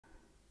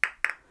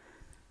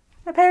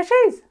a pair of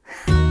shoes.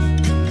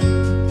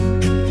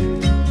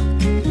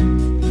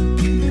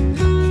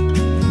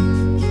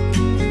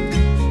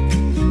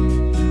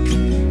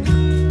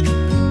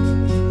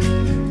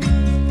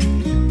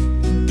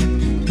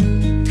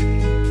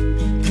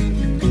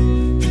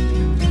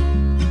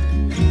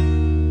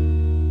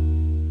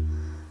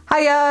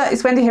 Hiya,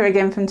 it's Wendy here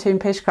again from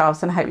Toonpish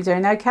Crafts, and I hope you're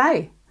doing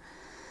okay.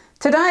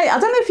 Today, I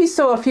don't know if you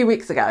saw a few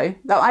weeks ago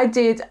that I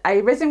did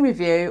a resin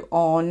review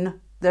on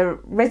the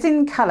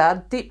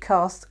Resincolour Deep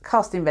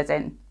Casting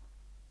Resin.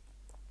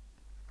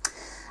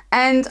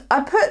 And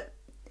I put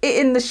it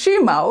in the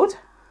shoe mould,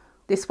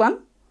 this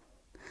one,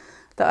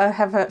 that I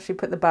have actually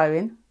put the bow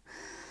in,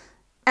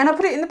 and I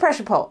put it in the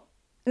pressure pot.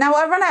 Now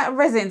I ran out of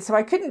resin, so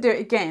I couldn't do it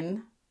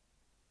again,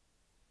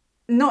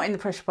 not in the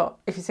pressure pot,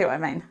 if you see what I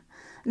mean.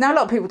 Now, a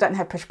lot of people don't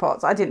have pressure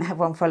pots. I didn't have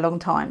one for a long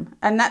time,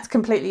 and that's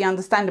completely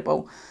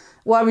understandable.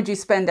 Why would you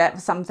spend out for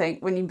something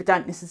when you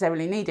don't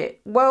necessarily need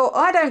it? Well,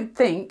 I don't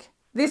think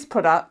this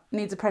product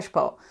needs a pressure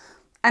pot.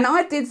 And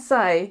I did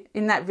say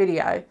in that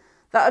video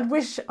that I'd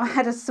wish I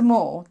had some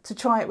more to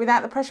try it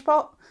without the pressure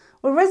pot.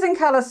 Well,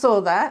 Resincolour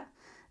saw that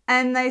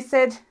and they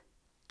said,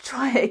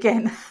 try it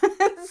again.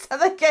 So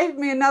they gave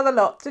me another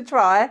lot to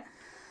try.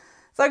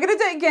 So I'm going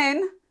to do it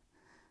again.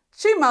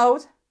 Shoe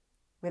mould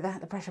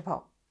without the pressure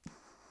pot.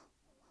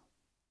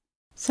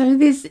 So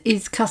this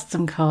is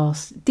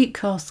Customcast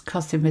Deepcast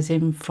Casting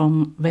Resin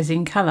from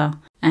Resincolour,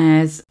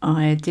 as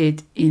I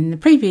did in the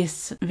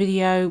previous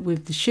video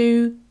with the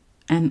shoe,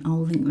 and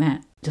I'll link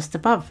that just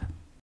above.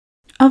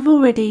 I've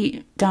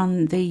already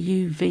done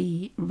the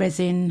UV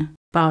resin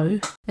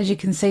bow, as you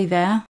can see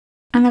there,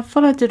 and I've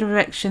followed the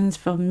directions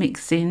for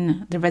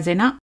mixing the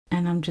resin up,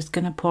 and I'm just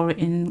going to pour it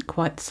in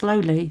quite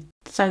slowly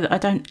so that I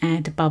don't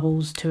add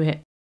bubbles to it.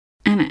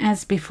 And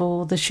as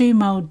before, the shoe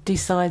mould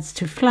decides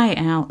to flay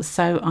out,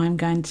 so I'm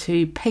going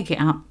to peg it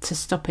up to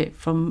stop it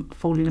from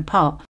falling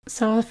apart.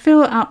 So I'll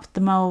fill up the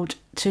mould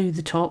to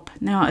the top.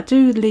 Now I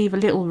do leave a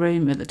little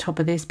room at the top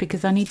of this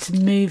because I need to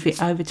move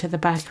it over to the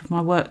back of my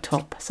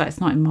worktop so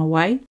it's not in my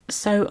way.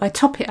 So I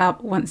top it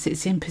up once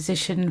it's in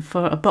position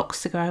for a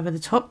box to go over the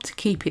top to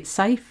keep it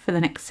safe for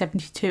the next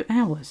 72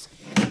 hours.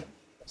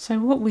 So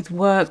what with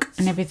work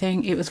and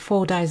everything, it was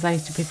 4 days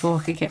later before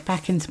I could get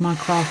back into my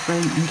craft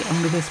room and get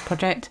on with this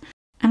project.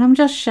 And I'm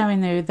just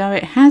showing you, though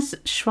it has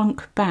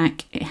shrunk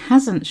back, it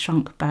hasn't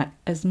shrunk back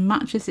as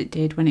much as it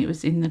did when it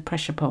was in the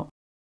pressure pot.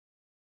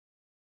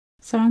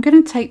 So I'm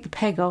going to take the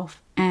peg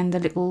off and the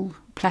little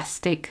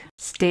plastic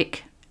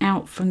stick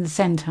out from the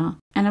centre.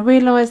 And I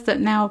realised that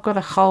now I've got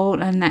a hole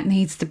and that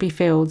needs to be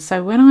filled.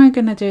 So when I'm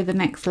going to do the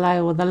next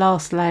layer or the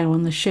last layer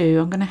on the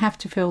shoe, I'm going to have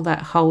to fill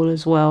that hole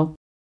as well.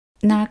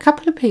 Now, a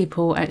couple of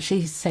people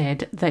actually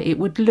said that it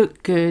would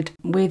look good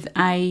with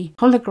a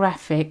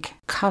holographic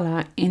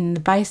colour in the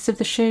base of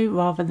the shoe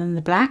rather than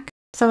the black.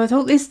 So I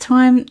thought this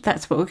time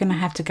that's what we're going to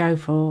have to go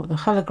for, the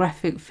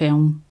holographic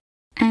film.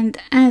 And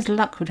as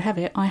luck would have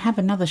it, I have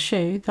another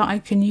shoe that I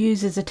can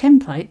use as a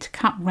template to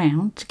cut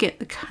round to get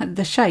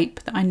the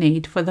shape that I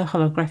need for the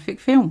holographic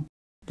film.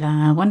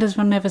 Wonders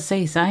will never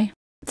cease, eh?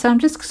 So I'm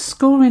just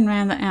scoring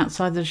around the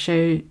outside of the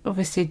shoe,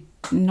 obviously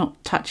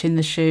not touching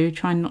the shoe,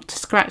 trying not to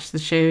scratch the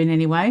shoe in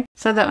any way,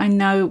 so that I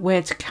know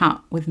where to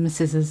cut with my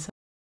scissors.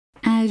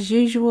 As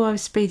usual, I've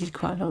speeded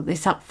quite a lot of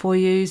this up for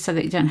you so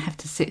that you don't have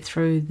to sit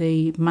through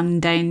the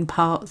mundane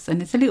parts,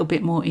 and it's a little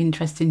bit more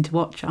interesting to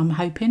watch, I'm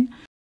hoping.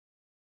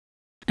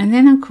 And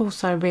then of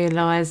course I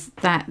realised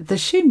that the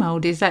shoe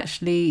mould is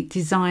actually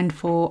designed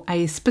for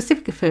a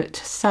specific foot,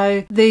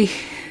 so the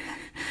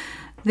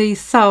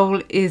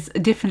sole is a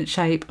different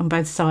shape on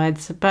both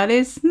sides, but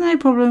it's no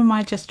problem,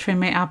 I just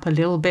trim it up a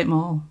little bit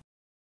more.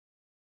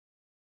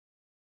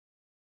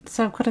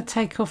 So I've got to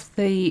take off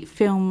the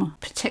film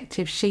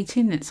protective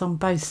sheeting that's on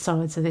both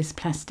sides of this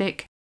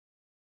plastic.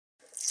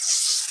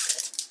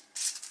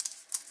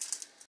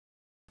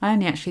 I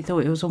only actually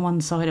thought it was on one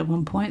side at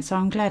one point, so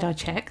I'm glad I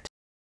checked.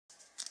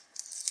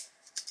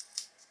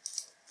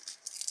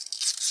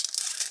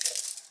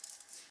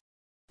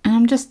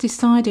 I'm just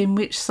deciding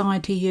which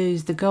side to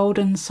use, the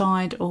golden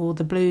side or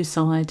the blue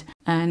side,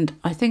 and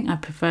I think I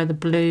prefer the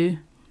blue,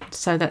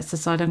 so that's the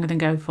side I'm going to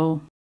go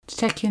for.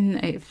 Checking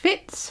it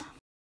fits.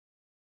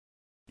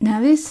 Now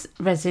this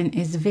resin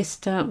is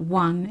Vista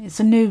 1, it's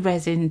a new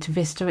resin to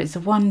Vista, it's a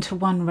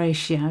 1:1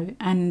 ratio,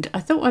 and I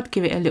thought I'd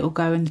give it a little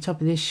go in the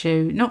top of this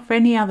shoe, not for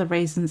any other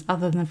reasons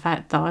other than the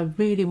fact that I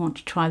really want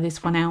to try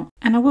this one out,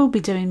 and I will be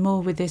doing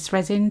more with this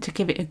resin to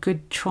give it a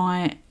good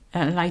try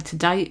at a later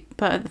date,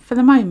 but for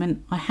the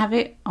moment I have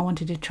it, I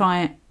wanted to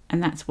try it,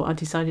 and that's what I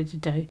decided to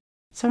do.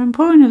 So I'm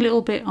pouring a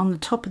little bit on the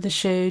top of the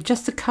shoe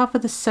just to cover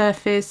the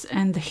surface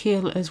and the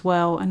heel as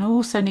well, and I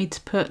also need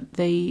to put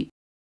the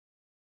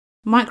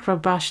micro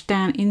brush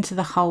down into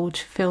the hole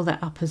to fill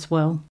that up as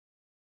well.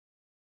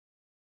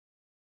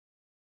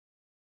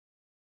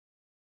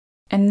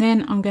 And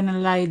then I'm going to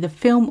lay the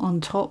film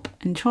on top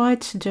and try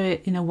to do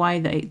it in a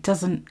way that it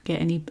doesn't get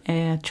any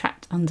air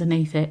trapped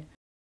underneath it.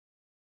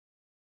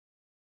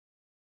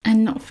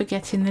 And not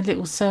forgetting the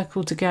little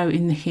circle to go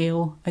in the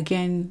heel.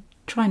 Again,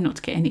 try not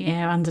to get any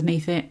air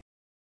underneath it.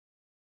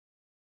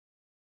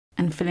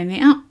 and filling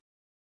it up.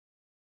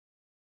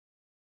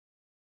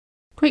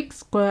 Quick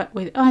squirt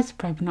with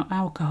isopropyl not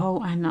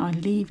alcohol, and I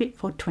leave it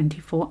for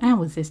 24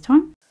 hours this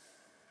time.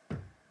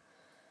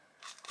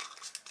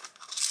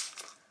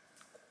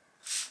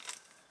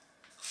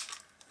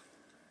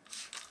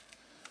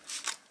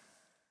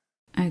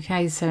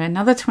 Okay, so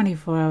another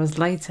 24 hours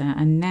later,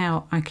 and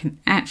now I can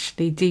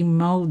actually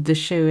demould the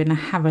shoe and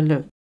have a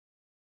look.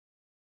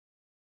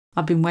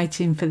 I've been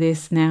waiting for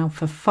this now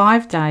for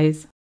 5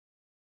 days,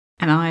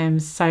 and I am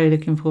so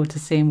looking forward to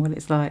seeing what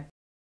it's like.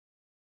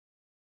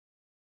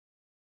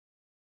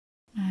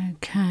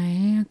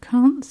 Okay, I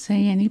can't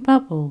see any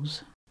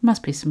bubbles.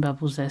 Must be some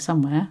bubbles there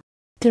somewhere.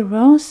 There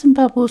are some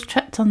bubbles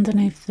trapped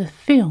underneath the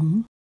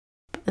film,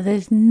 but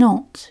there's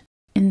not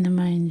in the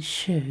main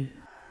shoe.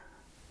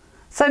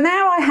 So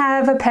now I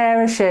have a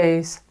pair of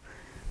shoes.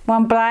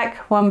 One black,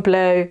 one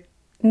blue.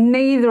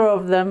 Neither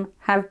of them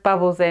have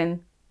bubbles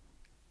in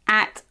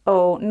at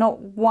all. Not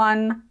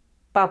one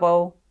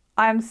bubble.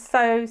 I am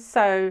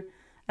so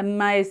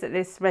amazed at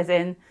this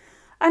resin.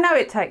 I know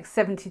it takes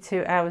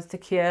 72 hours to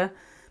cure,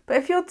 but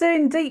if you're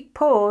doing deep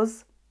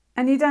pours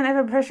and you don't have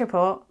a pressure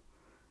pot,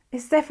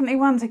 it's definitely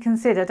one to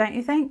consider, don't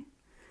you think?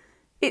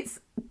 It's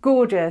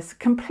gorgeous,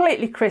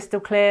 completely crystal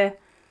clear,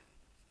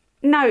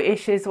 no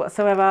issues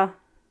whatsoever.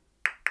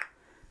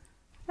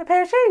 A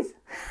pair of shoes.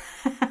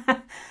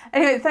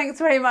 Anyway, thanks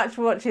very much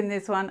for watching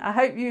this one. I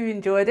hope you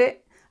enjoyed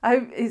it. I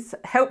hope it's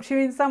helped you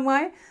in some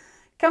way.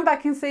 Come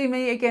back and see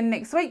me again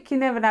next week. You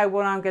never know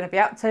what I'm going to be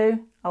up to.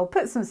 I'll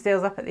put some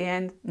steals up at the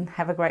end, and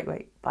have a great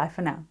week. Bye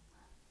for now.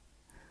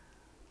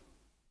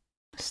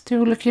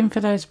 Still looking for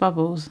those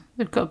bubbles.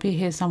 They've got to be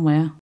here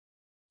somewhere.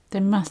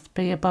 There must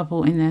be a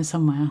bubble in there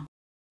somewhere.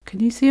 Can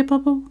you see a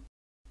bubble?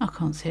 I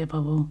can't see a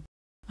bubble.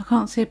 I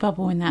can't see a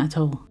bubble in that at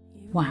all.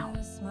 Wow.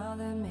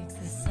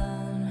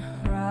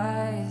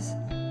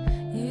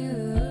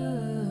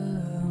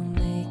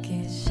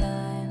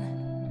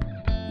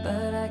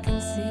 But I can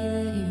see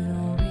that you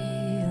don't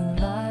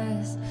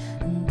realize,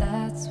 and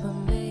that's what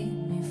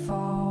made me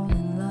fall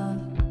in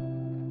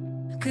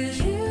love. 'Cause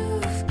you